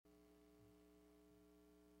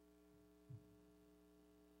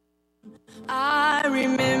I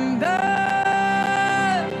remember,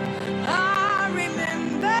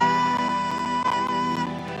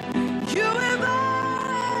 you have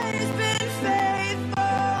always been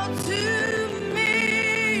faithful to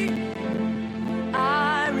me.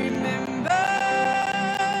 I remember,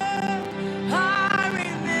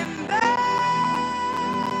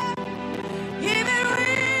 even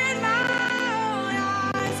when my own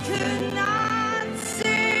eyes could not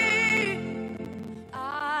see.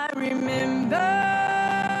 I remember.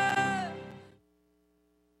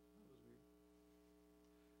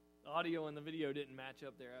 The audio and the video didn't match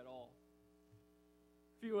up there at all.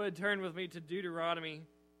 If you would, turn with me to Deuteronomy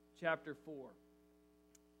chapter 4.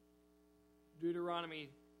 Deuteronomy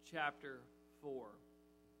chapter 4.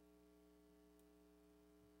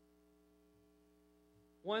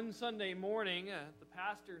 One Sunday morning, the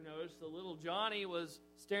pastor noticed that little Johnny was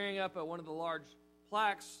staring up at one of the large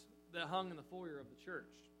plaques that hung in the foyer of the church.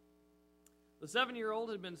 The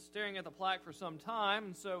 7-year-old had been staring at the plaque for some time,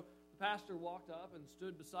 and so the pastor walked up and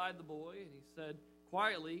stood beside the boy, and he said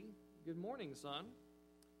quietly, "Good morning, son."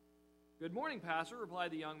 "Good morning, Pastor,"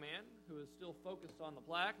 replied the young man, who was still focused on the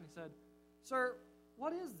plaque, and he said, "Sir,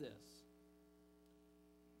 what is this?"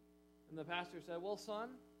 And the pastor said, "Well,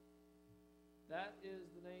 son, that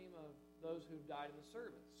is the name of those who died in the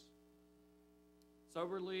service."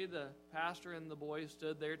 Soberly, the pastor and the boy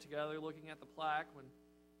stood there together looking at the plaque when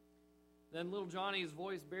then little Johnny's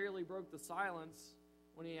voice barely broke the silence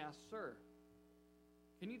when he asked, "Sir,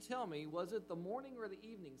 can you tell me, was it the morning or the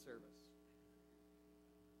evening service?"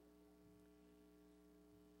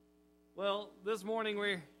 Well, this morning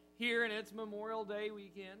we're here and it's Memorial Day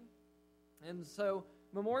weekend. And so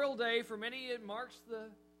Memorial Day, for many, it marks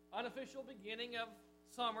the unofficial beginning of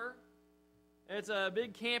summer. It's a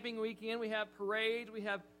big camping weekend. We have parades, we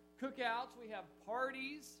have cookouts, we have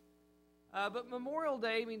parties. But Memorial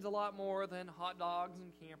Day means a lot more than hot dogs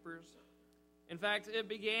and campers. In fact, it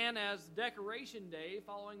began as Decoration Day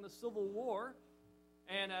following the Civil War.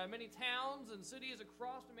 And many towns and cities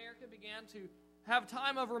across America began to have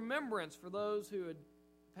time of remembrance for those who had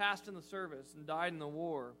passed in the service and died in the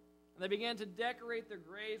war. And they began to decorate their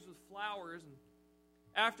graves with flowers. And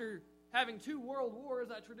after having 2 world wars,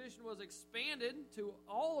 that tradition was expanded to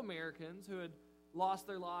all Americans who had lost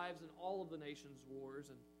their lives in all of the nation's wars.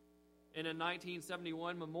 And in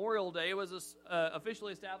 1971, Memorial Day was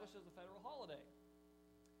officially established as a federal holiday.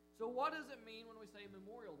 So what does it mean when we say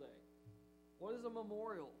Memorial Day? What is a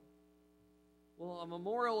memorial? Well, a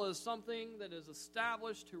memorial is something that is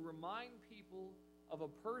established to remind people of a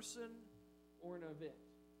person or an event.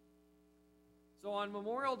 So on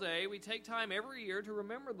Memorial Day, we take time every year to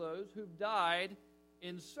remember those who've died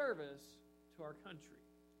in service to our country.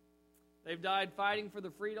 They've died fighting for the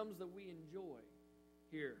freedoms that we enjoy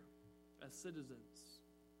here as citizens.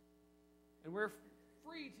 And we're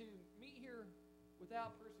free to meet here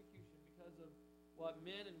without persecution because of what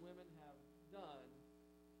men and women have done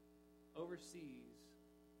overseas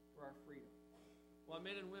for our freedom. What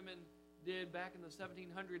men and women did back in the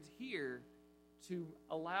 1700s here to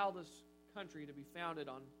allow this country to be founded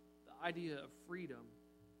on the idea of freedom,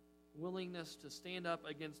 willingness to stand up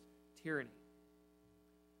against tyranny.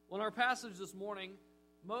 Well, in our passage this morning,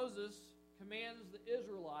 Moses commands the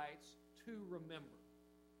Israelites to remember.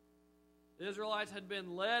 The Israelites had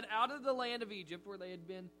been led out of the land of Egypt where they had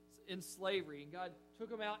been in slavery, and God took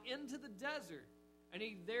them out into the desert, and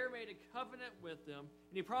He there made a covenant with them,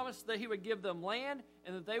 and He promised that He would give them land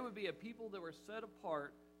and that they would be a people that were set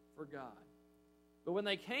apart for God. But when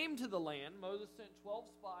they came to the land, Moses sent 12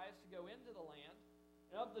 spies to go into the land,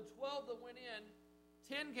 and of the 12 that went in,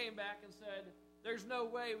 10 came back and said, "There's no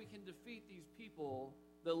way we can defeat these people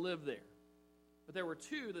that live there." But there were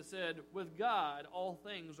 2 that said, "With God, all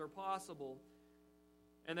things are possible."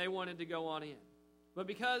 And they wanted to go on in. But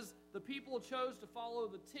because the people chose to follow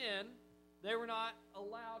the 10, they were not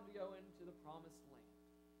allowed to go into the promised land.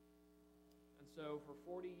 And so for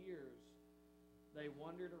 40 years, they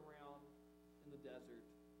wandered around in the desert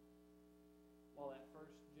while that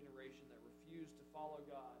first generation that refused to follow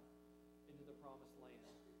God into the promised land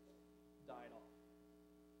died off.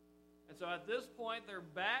 And so at this point, they're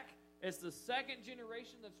back. It's the second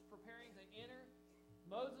generation that's preparing to enter.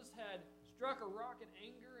 Moses had struck a rock in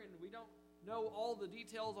anger, and we don't know all the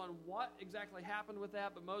details on what exactly happened with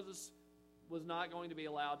that, but Moses was not going to be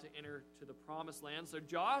allowed to enter to the promised land. So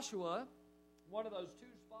Joshua, one of those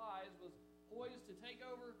 2 spies, was poised to take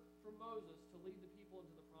over from Moses to lead the people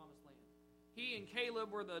into the promised land. He and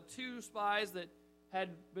Caleb were the 2 spies that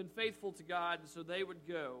had been faithful to God, and so they would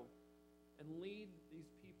go and lead these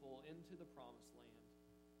people into the promised land.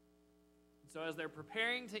 And so as they're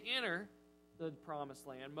preparing to enter, the promised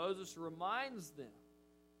land, Moses reminds them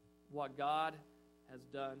what God has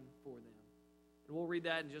done for them. And we'll read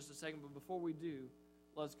that in just a second, but before we do,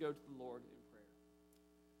 let's go to the Lord in prayer.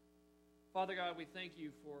 Father God, we thank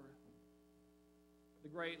you for the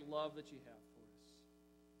great love that you have for us.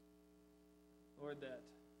 Lord, that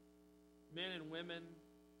men and women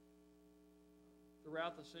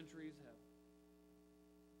throughout the centuries have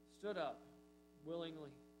stood up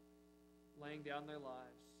willingly, laying down their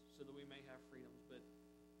lives so that we may have freedoms. But,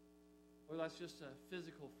 Lord, that's just a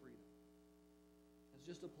physical freedom. It's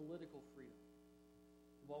just a political freedom.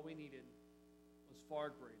 What we needed was far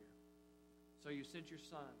greater. So you sent your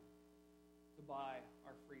Son to buy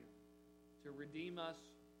our freedom, to redeem us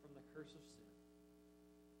from the curse of sin.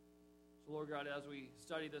 So, Lord God, as we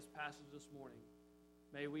study this passage this morning,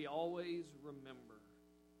 may we always remember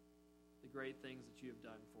the great things that you have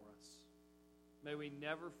done for us. May we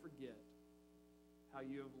never forget how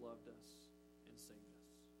you have loved us and saved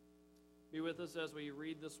us. Be with us as we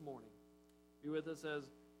read this morning. Be with us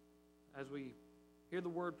as we hear the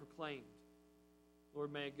word proclaimed.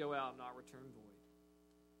 Lord, may it go out and not return void.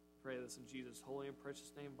 Pray this in Jesus' holy and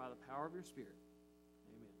precious name by the power of your Spirit.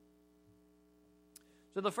 Amen.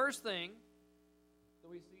 So the first thing that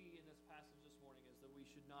we see in this passage this morning is that we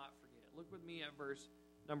should not forget. Look with me at verse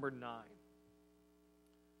number 9.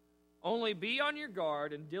 Only be on your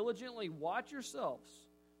guard and diligently watch yourselves,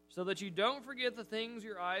 so that you don't forget the things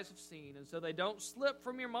your eyes have seen, and so they don't slip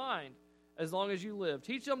from your mind as long as you live.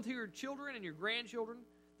 Teach them to your children and your grandchildren.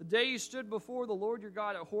 The day you stood before the Lord your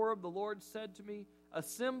God at Horeb, the Lord said to me,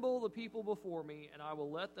 assemble the people before me, and I will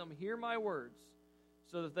let them hear my words,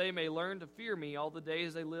 so that they may learn to fear me all the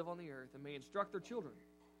days they live on the earth, and may instruct their children.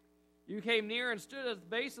 You came near and stood at the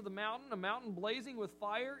base of the mountain, a mountain blazing with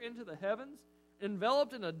fire into the heavens,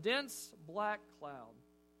 enveloped in a dense black cloud.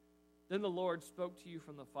 Then the Lord spoke to you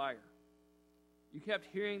from the fire. You kept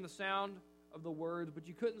hearing the sound of the words, but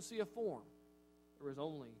you couldn't see a form. There was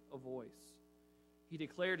only a voice. He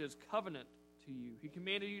declared his covenant to you. He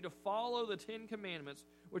commanded you to follow the 10 commandments,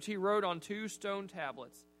 which he wrote on 2 stone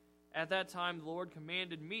tablets. At that time, the Lord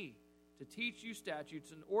commanded me to teach you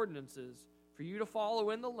statutes and ordinances for you to follow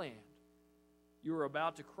in the land you are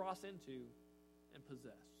about to cross into and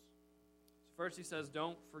possess. So first he says,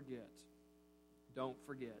 don't forget. Don't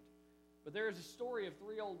forget. But there is a story of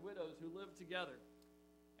 3 old widows who lived together.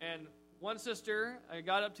 And one sister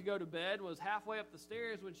got up to go to bed, was halfway up the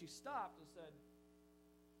stairs when she stopped and said,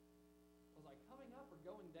 was I coming up or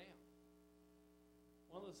going down?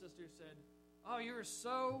 One of the sisters said, oh, you're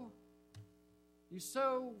so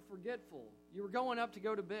forgetful. You were going up to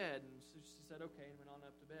go to bed. And so she said, okay, and went on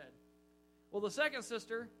up to bed. Well, the second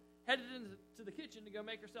sister headed into the kitchen to go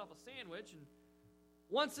make herself a sandwich, and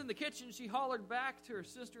once in the kitchen, she hollered back to her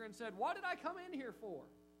sister and said, what did I come in here for?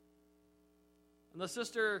 And the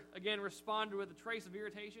sister again responded with a trace of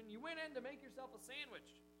irritation, you went in to make yourself a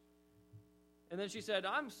sandwich. And then she said,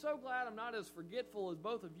 I'm so glad I'm not as forgetful as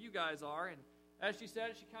both of you guys are. And as she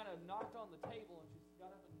said, she kind of knocked on the table, and she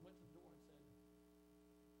got up and went to the door and said,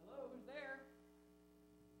 hello, who's there?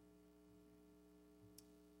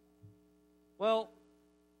 Well,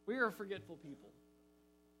 we are forgetful people.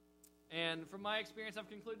 And from my experience, I've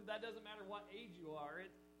concluded that doesn't matter what age you are.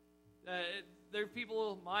 There are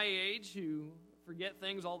people my age who forget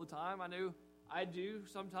things all the time. I know I do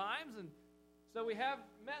sometimes. And so we have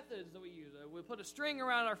methods that we use. We'll put a string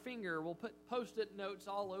around our finger. We'll put Post-it notes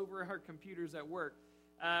all over our computers at work.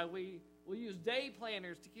 We'll use day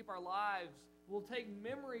planners to keep our lives. We'll take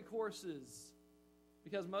memory courses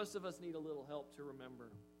because most of us need a little help to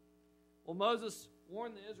remember. Well, Moses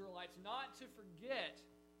warned the Israelites not to forget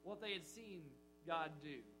what they had seen God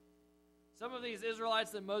do. Some of these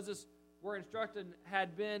Israelites that Moses were instructed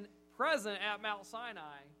had been present at Mount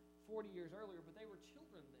Sinai 40 years earlier, but they were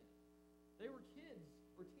children then. They were kids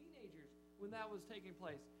or teenagers when that was taking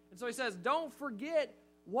place. And so he says, don't forget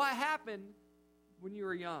what happened when you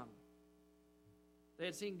were young. They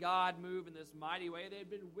had seen God move in this mighty way. They had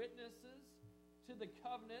been witnesses to the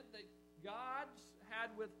covenant that God had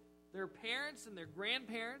with their parents and their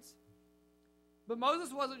grandparents. But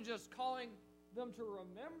Moses wasn't just calling them to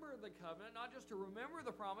remember the covenant, not just to remember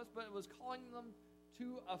the promise, but it was calling them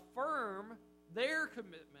to affirm their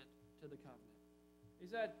commitment to the covenant. He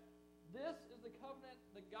said, this is the covenant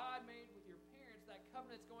that God made with your parents. That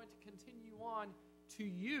covenant's going to continue on to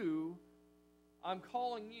you. I'm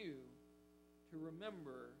calling you to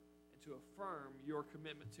remember and to affirm your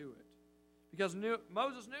commitment to it. Because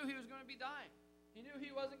Moses knew he was going to be dying. He knew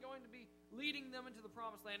he wasn't going to be leading them into the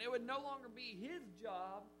promised land. It would no longer be his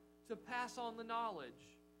job to pass on the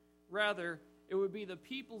knowledge. Rather, it would be the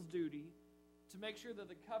people's duty to make sure that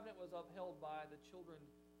the covenant was upheld by the children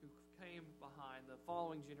who came behind, the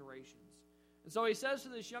following generations. And so he says to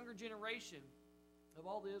this younger generation of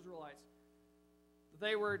all the Israelites that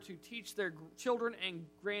they were to teach their children and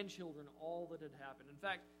grandchildren all that had happened. In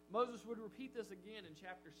fact, Moses would repeat this again in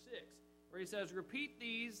chapter 6, where he says, repeat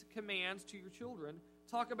these commands to your children.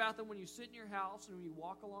 Talk about them when you sit in your house and when you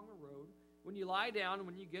walk along the road, when you lie down and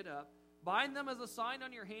when you get up. Bind them as a sign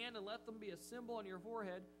on your hand and let them be a symbol on your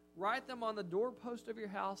forehead. Write them on the doorpost of your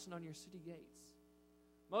house and on your city gates.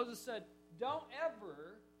 Moses said, don't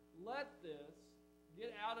ever let this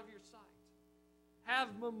get out of your sight. Have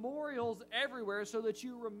memorials everywhere so that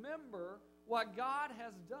you remember what God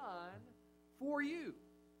has done for you.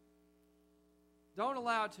 Don't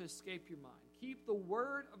allow it to escape your mind. Keep the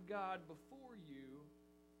Word of God before you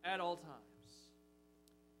at all times.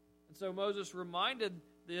 And so Moses reminded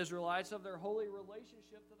the Israelites of their holy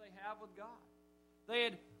relationship that they have with God. They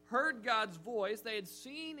had heard God's voice, they had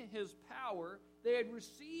seen His power, they had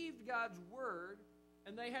received God's Word,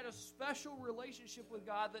 and they had a special relationship with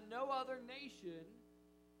God that no other nation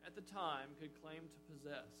at the time could claim to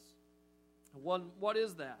possess. What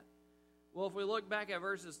is that? Well, if we look back at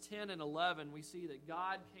verses 10 and 11, we see that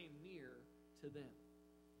God came near to them.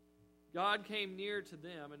 God came near to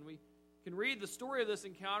them, and we can read the story of this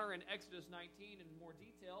encounter in Exodus 19 in more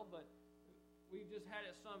detail, but we just had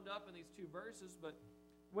it summed up in these two verses. But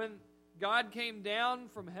when God came down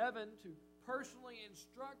from heaven to personally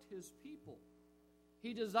instruct His people,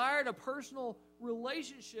 He desired a personal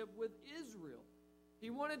relationship with Israel. He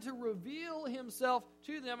wanted to reveal Himself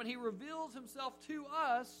to them, and He reveals Himself to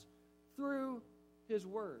us through His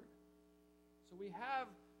Word. So we have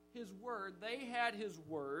His Word. They had His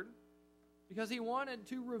Word because He wanted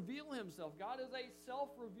to reveal Himself. God is a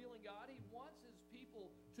self-revealing God. He wants His people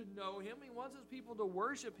to know Him. He wants His people to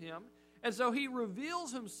worship Him. And so He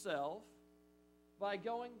reveals Himself by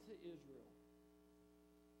going to Israel.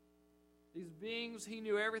 These beings He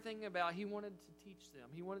knew everything about. He wanted to teach them.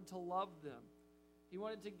 He wanted to love them. He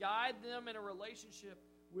wanted to guide them in a relationship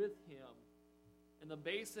with Him. And the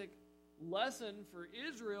basic lesson for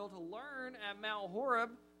Israel to learn at Mount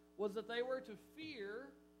Horeb was that they were to fear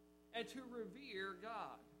and to revere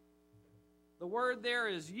God. The word there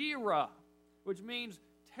is yirah, which means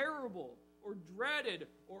terrible or dreaded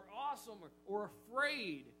or awesome or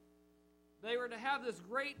afraid. They were to have this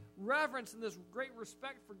great reverence and this great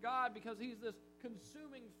respect for God because He's this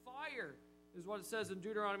consuming fire, is what it says in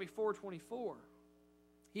Deuteronomy 4:24.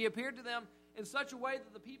 He appeared to them in such a way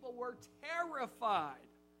that the people were terrified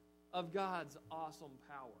of God's awesome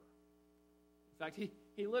power. In fact,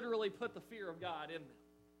 he literally put the fear of God in them.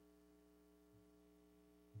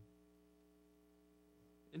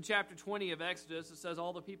 In chapter 20 of Exodus, it says,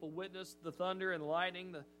 all the people witnessed the thunder and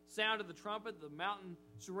lightning, the sound of the trumpet, the mountain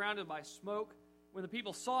surrounded by smoke. When the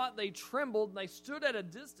people saw it, they trembled, and they stood at a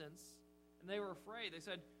distance, and they were afraid. They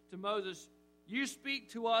said to Moses, you speak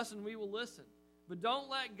to us, and we will listen. But don't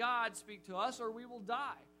let God speak to us, or we will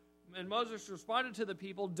die. And Moses responded to the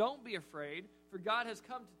people, don't be afraid, for God has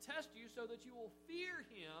come to test you so that you will fear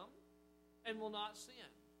Him and will not sin.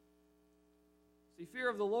 See, fear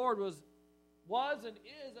of the Lord was and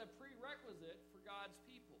is a prerequisite for God's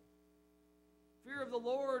people. Fear of the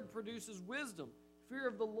Lord produces wisdom. Fear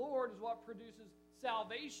of the Lord is what produces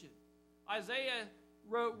salvation. Isaiah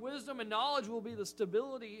wrote, wisdom and knowledge will be the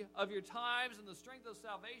stability of your times and the strength of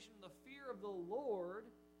salvation. The fear of the Lord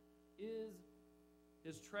is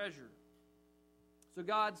His treasure. So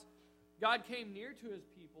God came near to His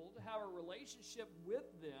people to have a relationship with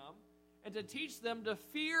them and to teach them to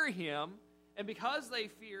fear Him. And because they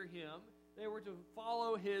fear Him, they were to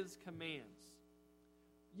follow His commands.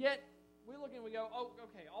 Yet, we look and we go, oh,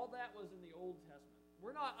 okay, all that was in the Old Testament.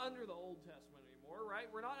 We're not under the Old Testament anymore, right?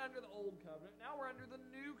 We're not under the Old Covenant. Now we're under the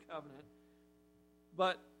New Covenant.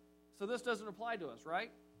 So this doesn't apply to us,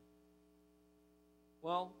 right?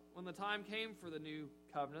 Well, when the time came for the New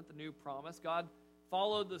Covenant, the new promise, God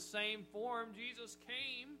followed the same form. Jesus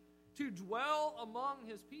came to dwell among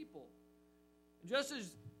His people. Just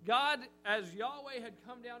as God, as Yahweh had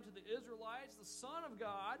come down to the Israelites, the Son of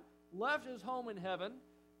God left His home in heaven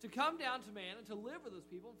to come down to man and to live with His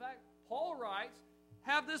people. In fact, Paul writes,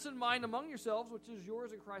 have this in mind among yourselves, which is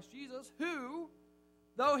yours in Christ Jesus, who,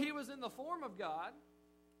 though He was in the form of God,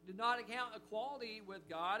 did not account equality with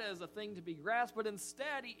God as a thing to be grasped, but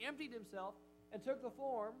instead He emptied Himself and took the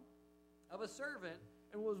form of a servant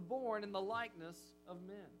and was born in the likeness of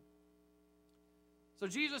men. So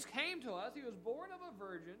Jesus came to us. He was born of a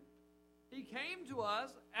virgin. He came to us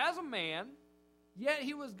as a man, yet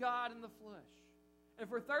He was God in the flesh. And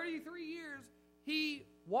for 33 years, He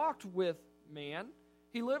walked with man.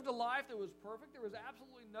 He lived a life that was perfect. There was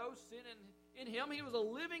absolutely no sin in him. He was a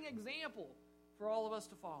living example for all of us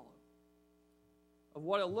to follow of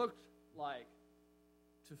what it looked like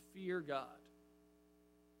to fear God.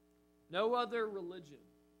 No other religion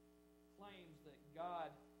claims that God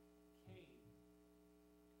came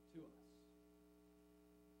to us.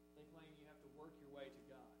 They claim you have to work your way to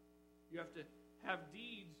God. You have to have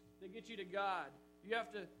deeds that get you to God. You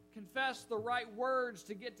have to confess the right words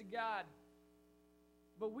to get to God.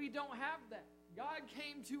 But we don't have that. God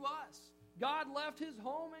came to us. God left his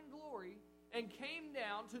home in glory and came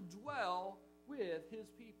down to dwell with his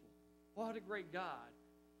people. What a great God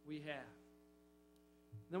we have.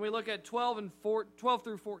 Then we look at 12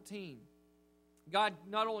 through 14. God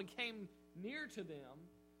not only came near to them,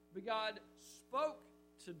 but God spoke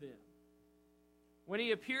to them. When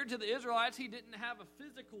he appeared to the Israelites, he didn't have a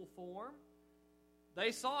physical form.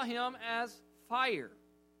 They saw him as fire.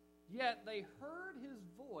 Yet they heard his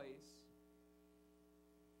voice,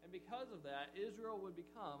 and because of that, Israel would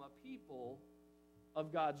become a people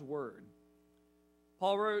of God's word.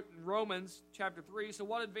 Paul wrote in Romans chapter 3, so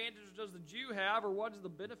what advantage does the Jew have, or what is the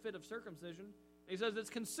benefit of circumcision? He says it's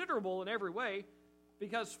considerable in every way,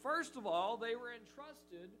 because first of all, they were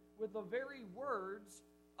entrusted with the very words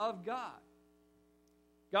of God.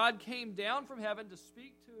 God came down from heaven to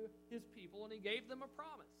speak to his people, and he gave them a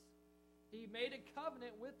promise. He made a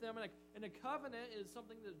covenant with them, and a covenant is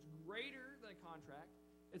something that's greater than a contract.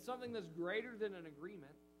 It's something that's greater than an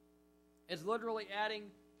agreement. It's literally adding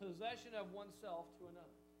possession of oneself to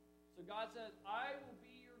another. So God says, I will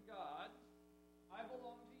be your God, I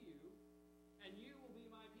belong to you, and you will be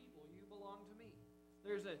my people. You belong to me.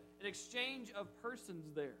 There's an exchange of persons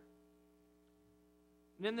there.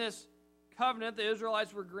 And in this covenant, the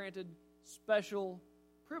Israelites were granted special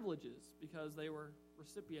privileges because they were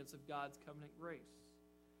recipients of God's covenant grace.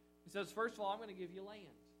 He says, first of all, I'm going to give you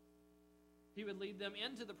land. He would lead them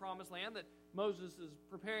into the promised land that Moses is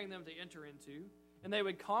preparing them to enter into, and they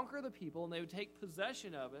would conquer the people, and they would take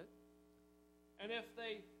possession of it. And if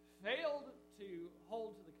they failed to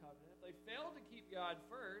hold to the covenant, if they failed to keep God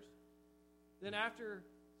first, then after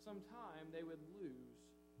some time, they would lose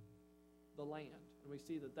the land. And we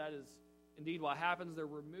see that that is indeed what happens. They're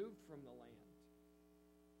removed from the land.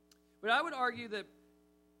 But I would argue that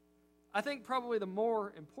I think probably the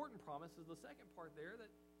more important promise is the second part there, that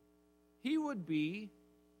they would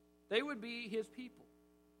be his people.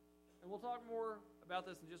 And we'll talk more about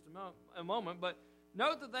this in just a moment, but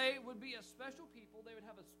note that they would be a special people. They would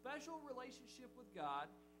have a special relationship with God,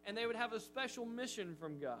 and they would have a special mission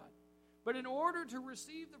from God. But in order to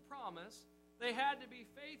receive the promise, they had to be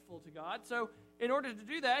faithful to God. So in order to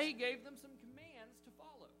do that, he gave them some commands to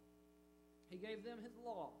follow. He gave them his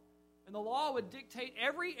law. And the law would dictate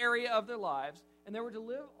every area of their lives, and they were to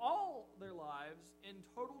live all their lives in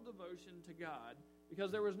total devotion to God,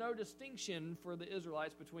 because there was no distinction for the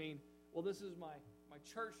Israelites between, well, this is my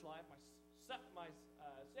church life, my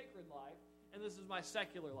sacred life, and this is my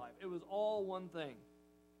secular life. It was all one thing.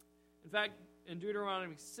 In fact, in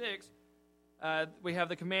Deuteronomy 6, we have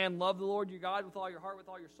the command, love the Lord your God with all your heart, with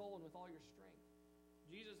all your soul, and with all your strength.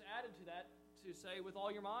 Jesus added to that to say with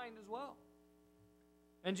all your mind as well.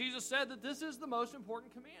 And Jesus said that this is the most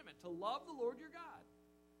important commandment, to love the Lord your God.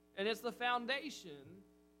 And it's the foundation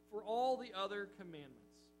for all the other commandments.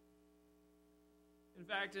 In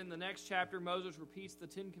fact, in the next chapter, Moses repeats the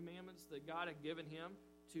 10 commandments that God had given him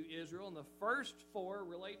to Israel. And the first 4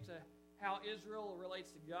 relate to how Israel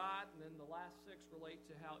relates to God, and then the last 6 relate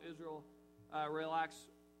to how Israel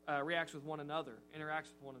reacts with one another,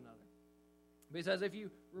 interacts with one another. But he says, if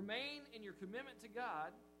you remain in your commitment to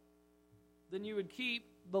God, then you would keep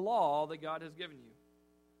the law that God has given you.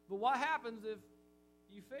 But what happens if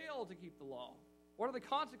you fail to keep the law? What are the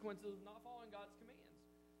consequences of not following God's commands?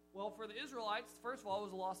 Well, for the Israelites, first of all, it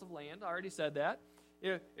was a loss of land. I already said that.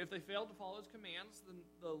 If they failed to follow his commands, then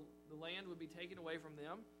the land would be taken away from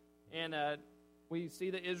them. And we see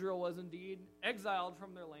that Israel was indeed exiled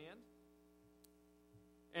from their land.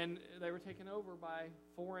 And they were taken over by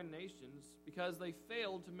foreign nations because they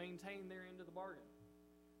failed to maintain their end of the bargain.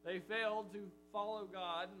 They failed to follow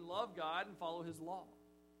God and love God and follow his law.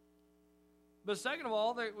 But second of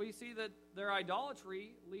all, we see that their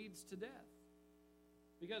idolatry leads to death.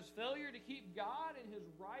 Because failure to keep God in his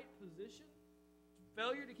right position,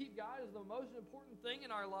 failure to keep God as the most important thing in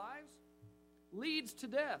our lives, leads to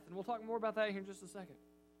death. And we'll talk more about that here in just a second.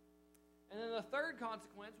 And then the third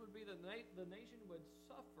consequence would be that the nation would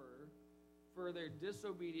suffer for their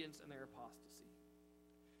disobedience and their apostasy.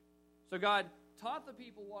 So God taught the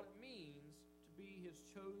people what it means to be his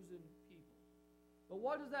chosen people. But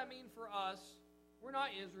what does that mean for us? We're not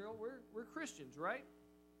Israel. We're Christians, right?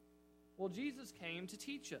 Well, Jesus came to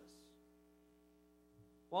teach us.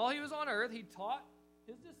 While he was on earth, he taught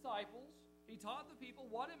his disciples, he taught the people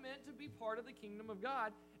what it meant to be part of the kingdom of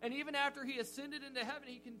God. And even after he ascended into heaven,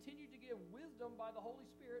 he continued to give wisdom by the Holy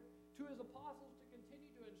Spirit to his apostles to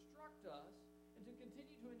continue to instruct us and to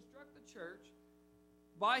continue to instruct the church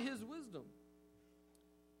by his wisdom.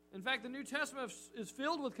 In fact, the New Testament is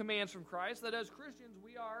filled with commands from Christ that as Christians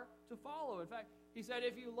we are to follow. In fact, he said,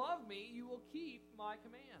 if you love me, you will keep my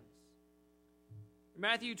commands. In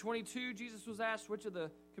Matthew 22, Jesus was asked which of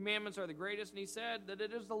the commandments are the greatest, and he said that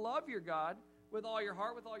it is to love your God with all your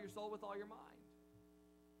heart, with all your soul, with all your mind,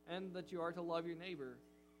 and that you are to love your neighbor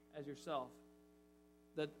as yourself.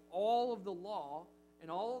 That all of the law and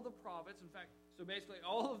all of the prophets, in fact, so basically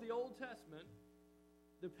all of the Old Testament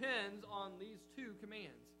depends on these two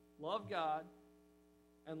commands. Love God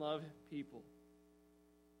and love people.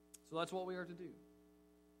 So that's what we are to do.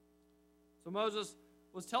 So Moses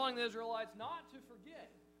was telling the Israelites not to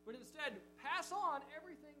forget, but instead pass on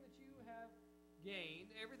everything that you have gained,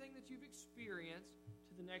 everything that you've experienced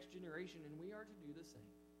to the next generation, and we are to do the same.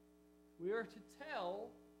 We are to tell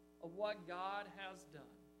of what God has done.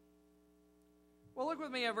 Well, look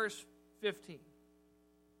with me at verse 15.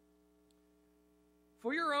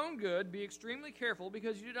 For your own good, be extremely careful,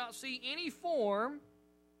 because you do not see any form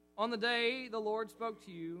on the day the Lord spoke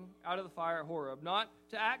to you out of the fire at Horeb, not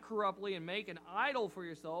to act corruptly and make an idol for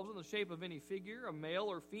yourselves in the shape of any figure, a male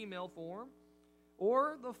or female form,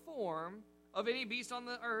 or the form of any beast on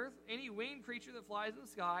the earth, any winged creature that flies in the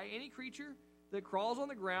sky, any creature that crawls on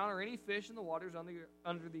the ground, or any fish in the waters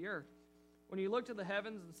under the earth. When you look to the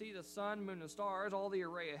heavens and see the sun, moon, and stars, all the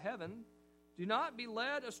array of heaven, do not be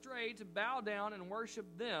led astray to bow down and worship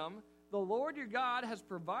them. The Lord your God has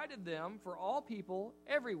provided them for all people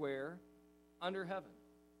everywhere under heaven.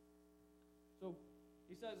 So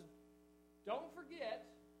he says, don't forget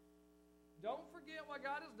what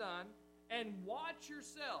God has done, and watch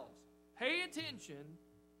yourselves. Pay attention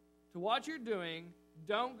to what you're doing.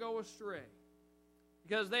 Don't go astray.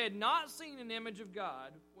 Because they had not seen an image of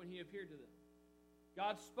God when he appeared to them.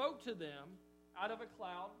 God spoke to them out of a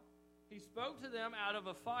cloud. He spoke to them out of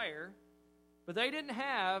a fire, but they didn't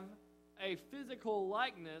have a physical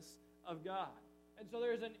likeness of God. And so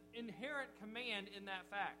there's an inherent command in that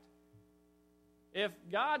fact. If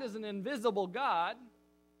God is an invisible God,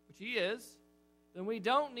 which he is, then we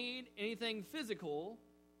don't need anything physical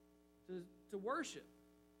to worship.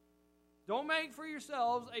 Don't make for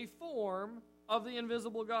yourselves a form of the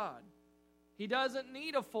invisible God. He doesn't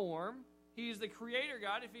need a form. He's the creator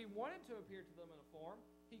God. If he wanted to appear to them in a form,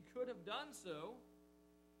 he could have done so.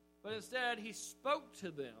 But instead, he spoke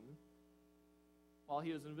to them while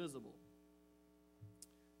he was invisible.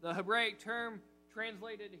 The Hebraic term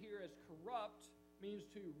translated here as corrupt means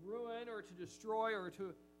to ruin or to destroy or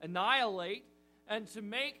to annihilate. And to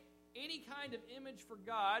make any kind of image for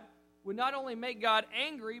God would not only make God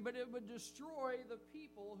angry, but it would destroy the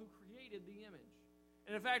people who created the image.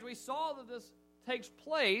 And in fact, we saw that this takes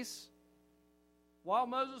place while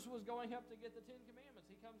Moses was going up to get the Ten Commandments.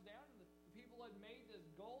 He comes down and the people had made this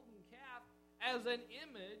golden calf as an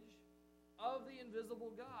image of the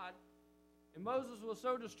invisible God. And Moses was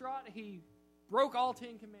so distraught, he broke all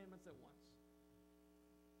 10 commandments at once.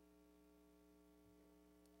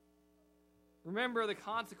 Remember the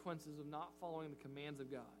consequences of not following the commands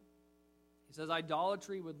of God. He says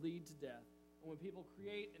idolatry would lead to death. And when people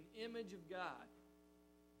create an image of God,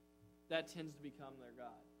 that tends to become their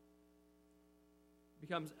God. It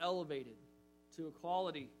becomes elevated to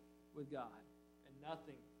equality with God, and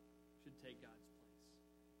nothing should take God's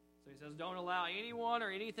place. So he says, don't allow anyone or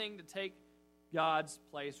anything to take God's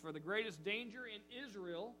place. For the greatest danger in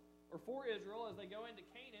Israel, or for Israel, as they go into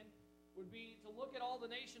Canaan, would be to look at all the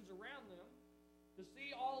nations around them, to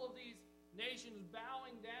see all of these nations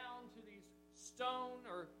bowing down to these stone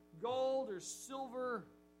or gold or silver,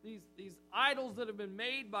 these idols that have been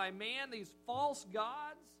made by man, these false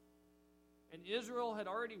gods. And Israel had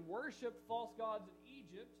already worshipped false gods in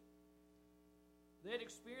Egypt. They had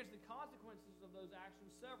experienced the consequences of those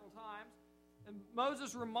actions several times. And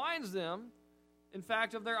Moses reminds them, in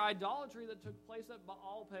fact, of their idolatry that took place at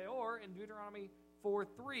Baal Peor in Deuteronomy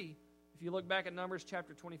 4:3. If you look back at Numbers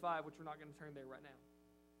chapter 25, which we're not going to turn there right now.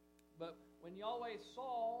 But when Yahweh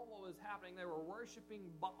saw what was happening, they were worshiping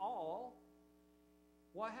Baal.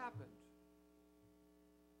 What happened?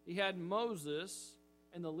 He had Moses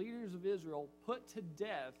and the leaders of Israel put to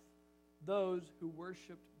death those who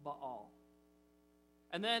worshiped Baal.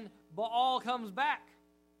 And then Baal comes back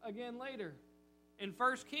again later in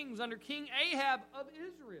 1 Kings under King Ahab of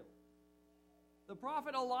Israel. The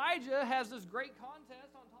prophet Elijah has this great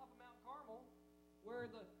contest on top of Mount Carmel where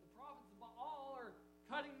the prophets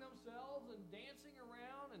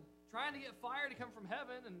trying to get fire to come from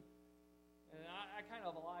heaven, and I kind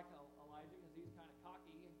of like Elijah because he's kind of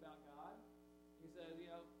cocky about God. He says,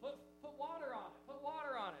 put water on it. Put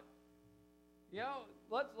water on it.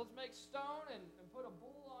 Let's make stone and put a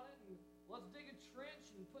bull on it, and let's dig a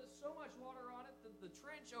trench and put so much water on it that the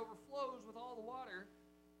trench overflows with all the water.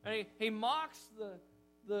 And he mocks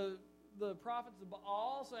the prophets of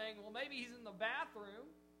Baal, saying, well, maybe he's in the bathroom.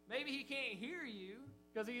 Maybe he can't hear you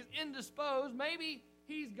because he's indisposed. Maybe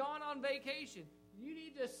he's gone on vacation. You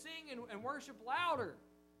need to sing and worship louder.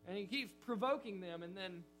 And he keeps provoking them. And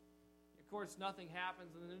then, of course, nothing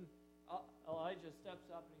happens. And then Elijah steps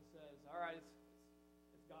up and he says, all right,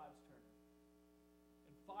 it's God's turn.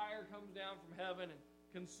 And fire comes down from heaven and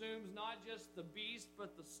consumes not just the beast,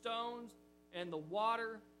 but the stones, and the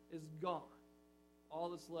water is gone. All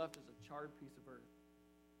that's left is a charred piece of earth.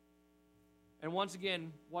 And once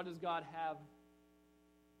again, what does God have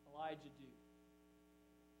Elijah do?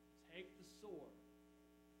 Take the sword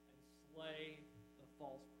and slay the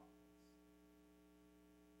false prophets.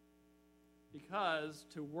 Because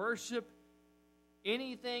to worship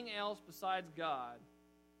anything else besides God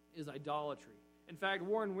is idolatry. In fact,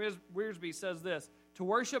 Warren Wiersbe says this: to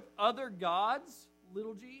worship other gods,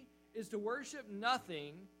 little g, is to worship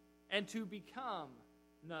nothing and to become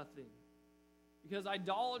nothing. Because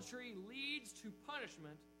idolatry leads to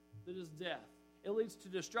punishment that is death. It leads to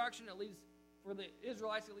destruction. It leads, for the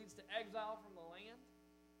Israelites, it leads to exile from the land.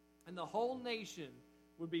 And the whole nation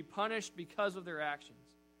would be punished because of their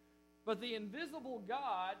actions. But the invisible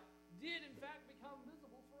God did, in fact, become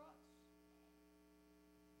visible for us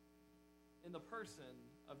in the person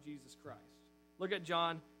of Jesus Christ. Look at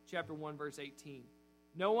John chapter 1, verse 18.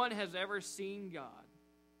 No one has ever seen God,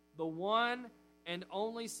 the one and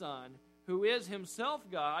only Son, who is himself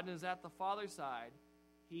God and is at the Father's side.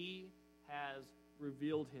 He has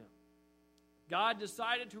revealed him. God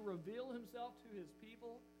decided to reveal himself to his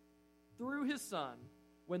people through his Son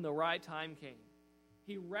when the right time came.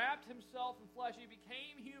 He wrapped himself in flesh. He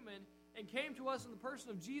became human and came to us in the person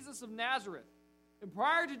of Jesus of Nazareth. And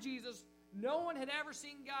prior to Jesus, no one had ever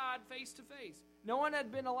seen God face to face. No one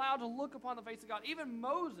had been allowed to look upon the face of God. Even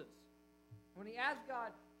Moses, when he asked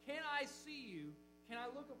God, "Can I see you? Can I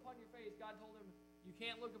look upon your face?" God told him, "You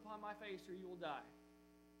can't look upon my face or you will die.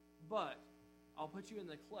 But I'll put you in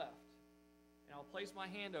the cleft, and I'll place my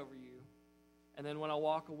hand over you, and then when I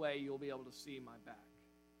walk away, you'll be able to see my back."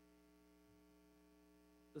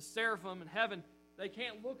 The seraphim in heaven, they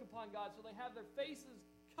can't look upon God, so they have their faces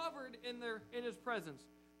covered in his presence.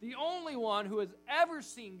 The only one who has ever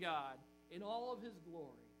seen God in all of his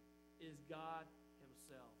glory is God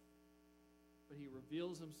himself. But he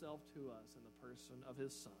reveals himself to us in the person of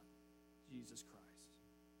his Son, Jesus Christ.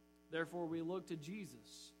 Therefore, we look to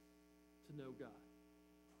Jesus to know God.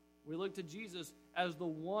 We look to Jesus as the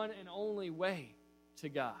one and only way to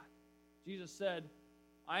God. Jesus said,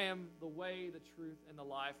 "I am the way, the truth, and the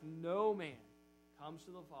life. No man comes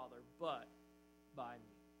to the Father but by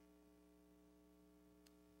me."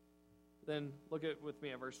 Then look with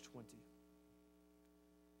me at verse 20.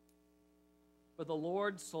 "But the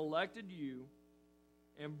Lord selected you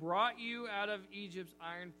and brought you out of Egypt's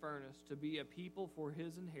iron furnace to be a people for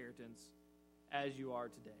his inheritance, as you are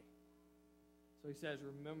today." So he says,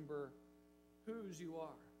 remember whose you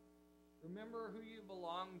are. Remember who you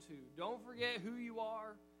belong to. Don't forget who you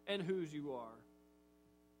are and whose you are.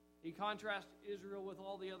 He contrasts Israel with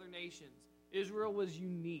all the other nations. Israel was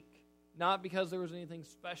unique, not because there was anything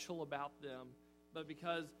special about them, but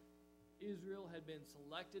because Israel had been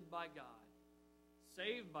selected by God,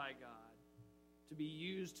 saved by God, to be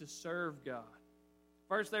used to serve God.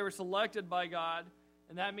 First, they were selected by God,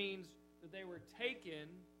 and that means that they were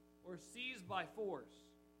taken or seized by force.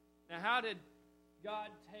 Now, how did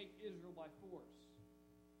God take Israel by force?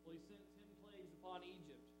 Well, he sent 10 plagues upon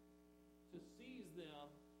Egypt to seize them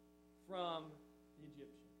from the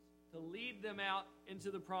Egyptians, to lead them out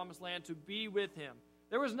into the promised land, to be with him.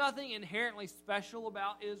 There was nothing inherently special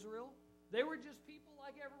about Israel. They were just people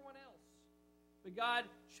like everyone else. But God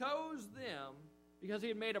chose them because he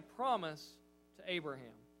had made a promise to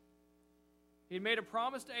Abraham. He had made a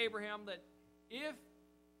promise to Abraham that if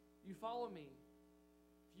you follow me,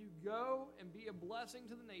 if you go and be a blessing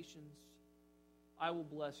to the nations, I will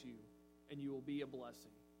bless you, and you will be a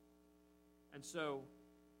blessing. And so,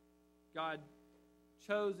 God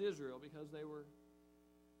chose Israel because they were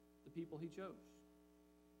the people he chose.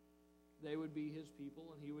 They would be his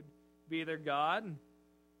people, and he would be their God.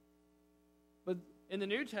 But in the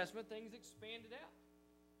New Testament, things expanded out.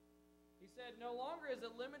 He said, no longer is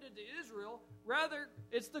it limited to Israel. Rather,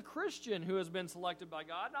 it's the Christian who has been selected by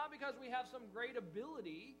God, not because we have some great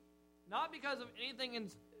ability, not because of anything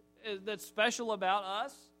that's special about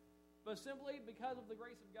us, but simply because of the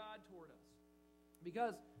grace of God toward us.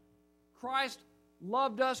 Because Christ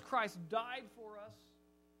loved us, Christ died for us,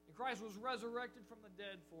 and Christ was resurrected from the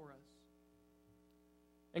dead for us.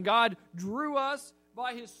 And God drew us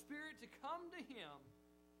by His Spirit to come to Him.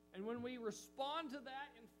 And when we respond to that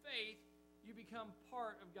in faith, you become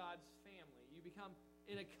part of God's family. You become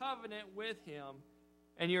in a covenant with Him,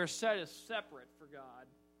 and you're set as separate for God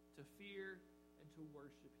to fear and to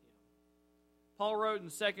worship Him. Paul wrote in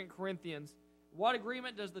 2 Corinthians, "What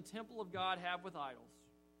agreement does the temple of God have with idols?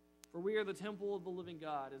 For we are the temple of the living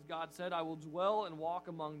God. As God said, I will dwell and walk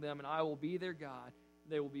among them, and I will be their God.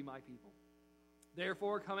 They will be my people.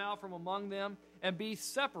 Therefore, come out from among them and be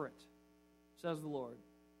separate, says the Lord.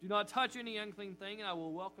 Do not touch any unclean thing, and I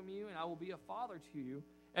will welcome you, and I will be a father to you,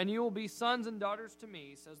 and you will be sons and daughters to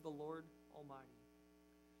me, says the Lord Almighty."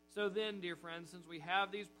 So then, dear friends, since we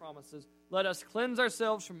have these promises, let us cleanse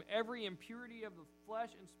ourselves from every impurity of the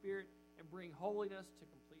flesh and spirit and bring holiness to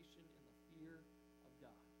completion in the fear of God.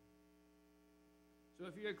 So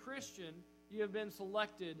if you're a Christian, you have been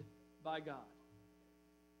selected by God.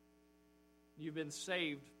 You've been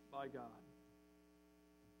saved by God.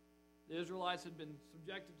 The Israelites had been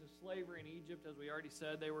subjected to slavery in Egypt, as we already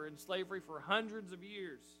said. They were in slavery for hundreds of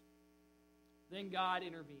years. Then God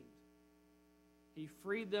intervened. He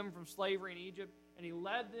freed them from slavery in Egypt, and He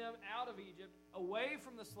led them out of Egypt, away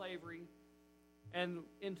from the slavery, and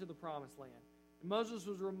into the promised land. And Moses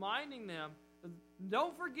was reminding them,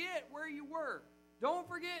 don't forget where you were. Don't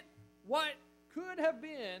forget what could have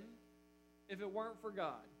been if it weren't for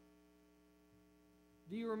God.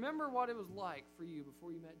 Do you remember what it was like for you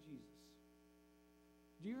before you met Jesus?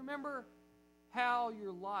 Do you remember how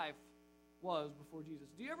your life was before Jesus?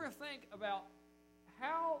 Do you ever think about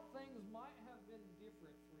how things might have been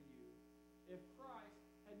different for you if Christ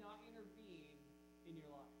had not intervened in your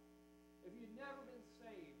life? If you'd never been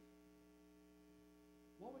saved,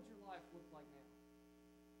 what would your life look like now?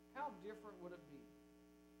 How different would it be?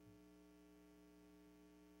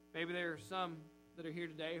 Maybe there are some that are here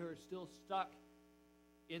today who are still stuck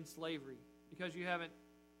in slavery because you haven't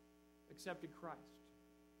accepted Christ.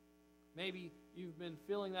 Maybe you've been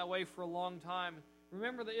feeling that way for a long time.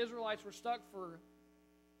 Remember, the Israelites were stuck for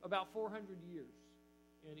about 400 years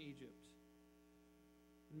in Egypt.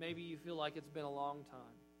 Maybe you feel like it's been a long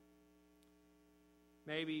time.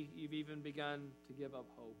 Maybe you've even begun to give up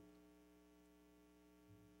hope.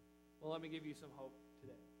 Well, let me give you some hope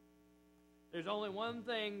today. There's only one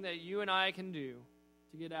thing that you and I can do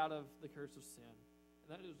to get out of the curse of sin,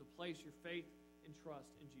 and that is to place your faith and trust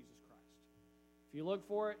in Jesus Christ. If you look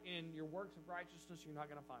for it in your works of righteousness, you're not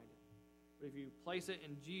going to find it. But if you place it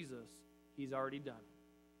in Jesus, He's already done it.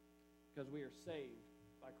 Because we are saved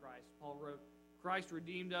by Christ. Paul wrote, Christ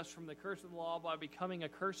redeemed us from the curse of the law by becoming a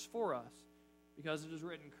curse for us, because it is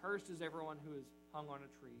written, cursed is everyone who is hung on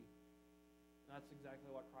a tree. And that's exactly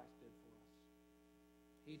what Christ did for us.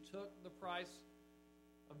 He took the price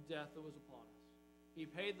of death that was upon us. He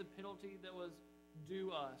paid the penalty that was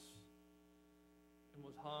due us and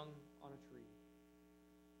was hung on a tree.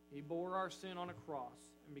 He bore our sin on a cross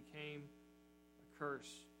and became a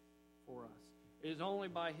curse for us. It is only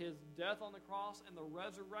by His death on the cross and the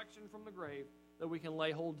resurrection from the grave that we can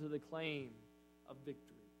lay hold to the claim of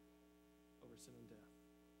victory over sin and death.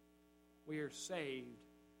 We are saved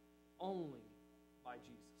only by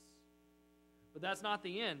Jesus. But that's not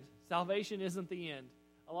the end. Salvation isn't the end.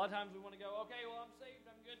 A lot of times we want to go, okay, well, I'm saved,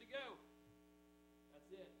 I'm good to go. That's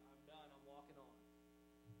it. I'm done. I'm walking on.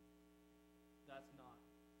 That's not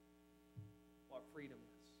what freedom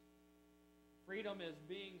is. Freedom is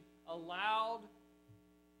being allowed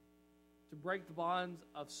to break the bonds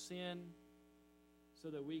of sin so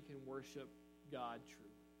that we can worship God truly.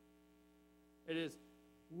 It is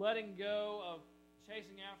letting go of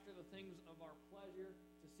chasing after the things of our pleasure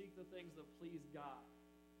to seek the things that please God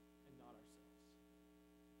and not ourselves.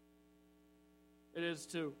 It is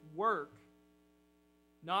to work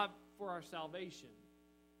not for our salvation,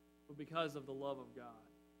 but because of the love of God.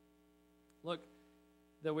 Look,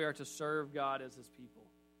 that we are to serve God as His people.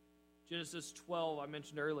 Genesis 12, I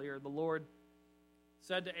mentioned earlier, the Lord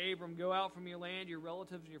said to Abram, go out from your land, your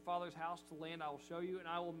relatives, and your father's house to the land I will show you, and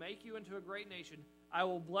I will make you into a great nation. I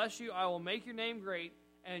will bless you, I will make your name great,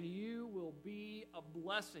 and you will be a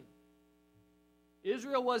blessing.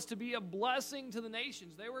 Israel was to be a blessing to the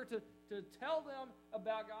nations. They were to tell them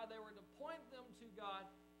about God. They were to point them to God.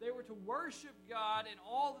 They were to worship God in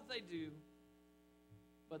all that they do,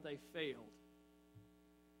 but they failed.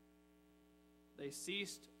 They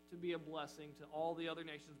ceased to be a blessing to all the other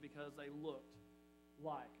nations because they looked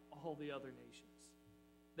like all the other nations.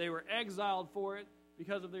 They were exiled for it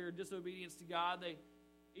because of their disobedience to God,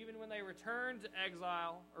 even when they returned to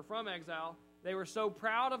exile or from exile, they were so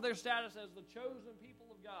proud of their status as the chosen people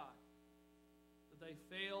of God that they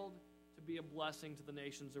failed to be a blessing to the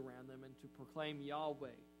nations around them and to proclaim Yahweh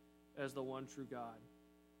as the one true God.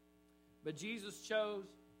 But Jesus chose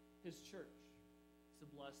his church to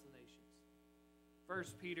bless the nations.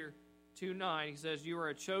 1 Peter 2:9, he says, "You are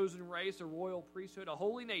a chosen race, a royal priesthood, a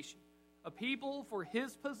holy nation, a people for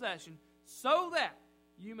his possession, so that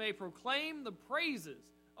you may proclaim the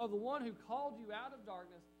praises of the one who called you out of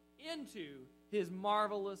darkness into his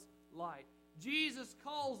marvelous light." Jesus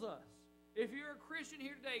calls us. If you're a Christian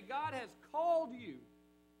here today, God has called you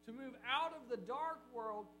to move out of the dark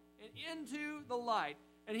world and into the light.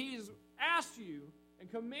 And he's asked you and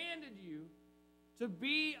commanded you to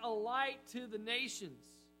be a light to the nations,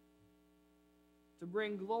 to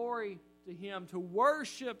bring glory to him, to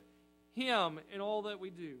worship him in all that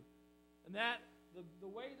we do. And that the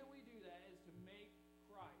way that we do that is to make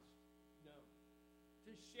Christ known,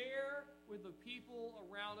 to share with the people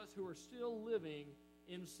around us who are still living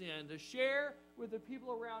in sin, to share with the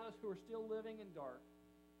people around us who are still living in dark,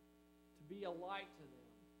 to be a light to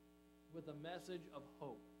them with a message of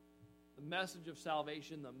hope, the message of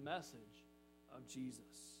salvation, the message of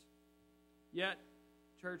Jesus. Yet,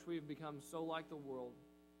 church, we've become so like the world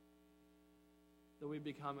that we've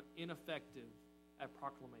become ineffective at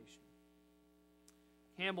proclamation.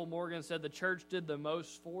 Campbell Morgan said the church did the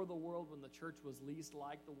most for the world when the church was least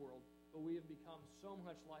like the world, but we have become so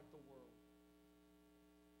much like the world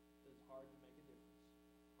that it's hard to make a difference,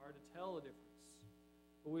 hard to tell a difference.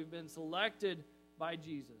 But we've been selected by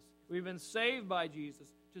Jesus. We've been saved by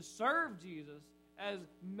Jesus to serve Jesus as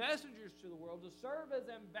messengers to the world, to serve as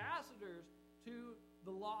ambassadors to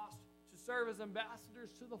the lost, to serve as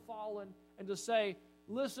ambassadors to the fallen, and to say,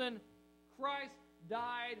 listen, Christ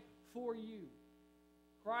died for you.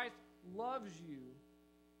 Christ loves you,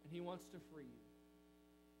 and he wants to free you.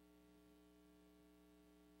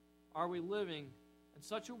 Are we living in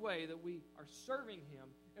such a way that we are serving him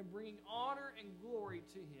and bringing honor and glory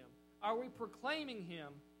to him? Are we proclaiming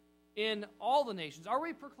him in all the nations? Are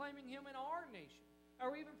we proclaiming him in our nation?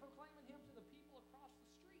 Are we even proclaiming him to the people across the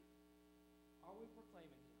street? Are we proclaiming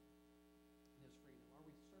him in his freedom? Are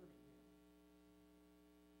we serving him?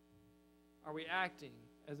 Are we acting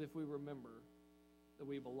as if we remember that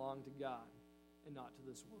we belong to God and not to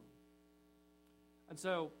this world? And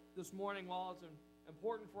so this morning, while it's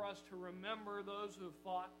important for us to remember those who have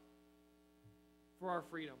fought for our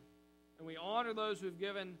freedom, and we honor those who have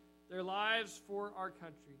given their lives for our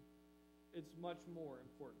country, it's much more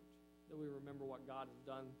important that we remember what God has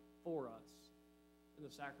done for us in the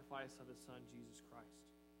sacrifice of his Son, Jesus Christ.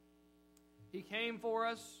 He came for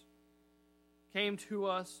us, came to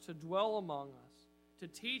us to dwell among us, to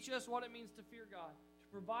teach us what it means to fear God, to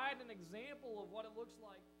provide an example of what it looks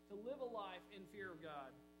like to live a life in fear of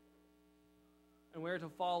God, and we are to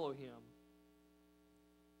follow him.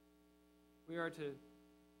 We are to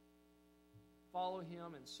follow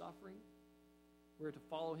him in suffering. We are to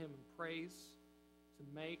follow him in praise, to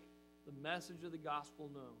make the message of the gospel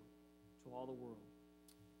known to all the world.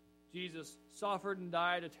 Jesus suffered and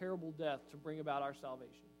died a terrible death to bring about our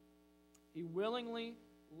salvation. He willingly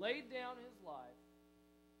laid down his life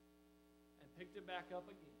and picked it back up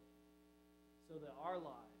again so that our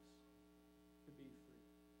lives could be free.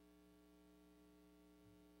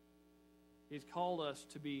 He's called us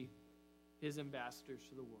to be his ambassadors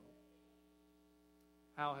to the world.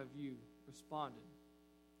 How have you responded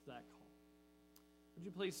to that call? Would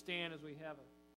you please stand as we have a